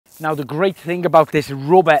Now the great thing about this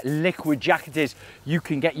rubber liquid jacket is you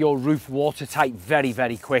can get your roof watertight very,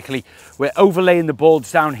 very quickly. We're overlaying the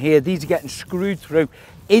boards down here. These are getting screwed through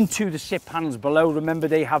into the SIP panels below. Remember,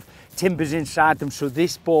 they have timbers inside them, so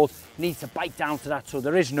this board needs to bite down to that, so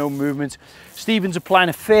there is no movement. Stephen's applying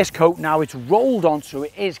a first coat now. It's rolled on, so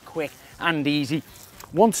it is quick and easy.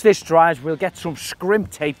 Once this dries, we'll get some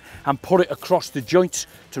scrimp tape and put it across the joints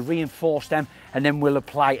to reinforce them, and then we'll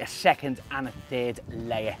apply a second and a third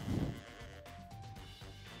layer.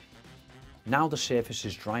 Now the surface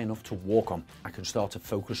is dry enough to walk on, I can start to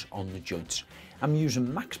focus on the joints. I'm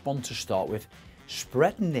using Max Bond to start with,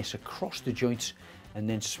 spreading this across the joints and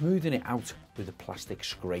then smoothing it out with a plastic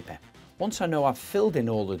scraper. Once I know I've filled in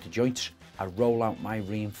all of the joints, I roll out my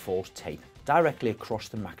reinforced tape directly across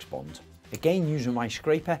the Max Bond. Again, using my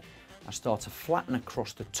scraper, I start to flatten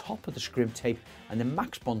across the top of the scrimp tape, and the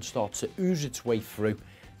Max Bond starts to ooze its way through,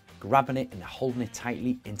 grabbing it and holding it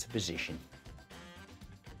tightly into position.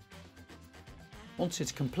 Once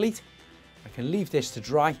it's complete, I can leave this to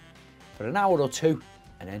dry for an hour or two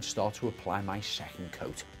and then start to apply my second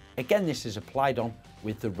coat. Again, this is applied on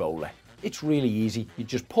with the roller. It's really easy. You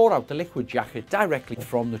just pour out the liquid jacket directly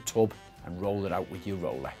from the tub and roll it out with your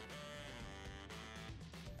roller.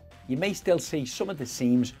 You may still see some of the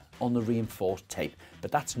seams on the reinforced tape, but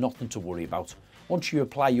that's nothing to worry about. Once you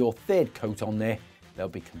apply your third coat on there, they'll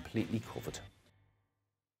be completely covered.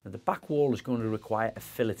 Now the back wall is going to require a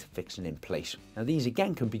fillet fixing in place. Now these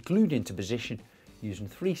again can be glued into position using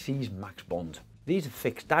 3C's Max Bond. These are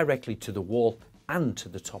fixed directly to the wall and to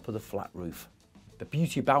the top of the flat roof. The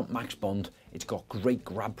beauty about Max Bond, it's got great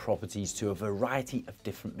grab properties to a variety of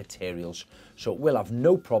different materials, so it will have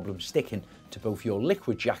no problem sticking to both your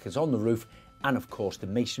liquid jackets on the roof and of course the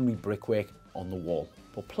masonry brickwork on the wall.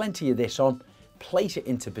 Put plenty of this on, place it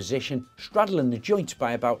into position, straddling the joints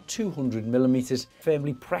by about 200mm,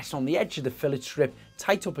 firmly press on the edge of the fillet strip,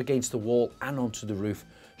 tight up against the wall and onto the roof,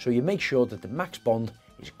 so you make sure that the Max Bond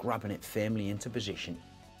is grabbing it firmly into position.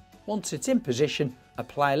 Once it's in position,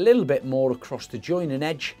 apply a little bit more across the join and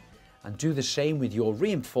edge and do the same with your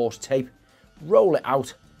reinforced tape. Roll it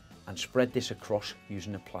out and spread this across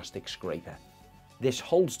using a plastic scraper. This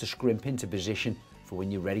holds the scrimp into position for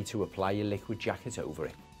when you're ready to apply your liquid jacket over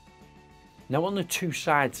it. Now on the two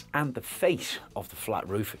sides and the face of the flat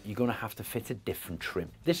roof, you're going to have to fit a different trim.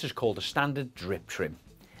 This is called a standard drip trim.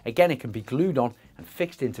 Again, it can be glued on and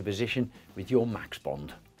fixed into position with your Max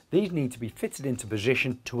Bond. These need to be fitted into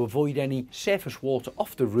position to avoid any surface water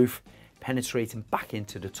off the roof penetrating back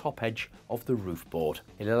into the top edge of the roof board.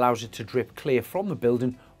 It allows it to drip clear from the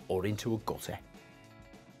building or into a gutter.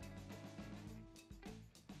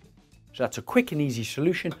 So that's a quick and easy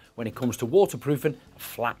solution when it comes to waterproofing a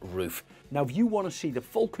flat roof. Now if you want to see the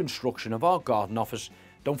full construction of our garden office,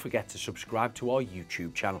 don't forget to subscribe to our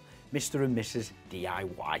YouTube channel, Mr. and Mrs.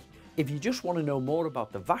 DIY. If you just want to know more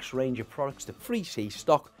about the vast range of products that 3C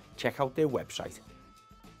stock, check out their website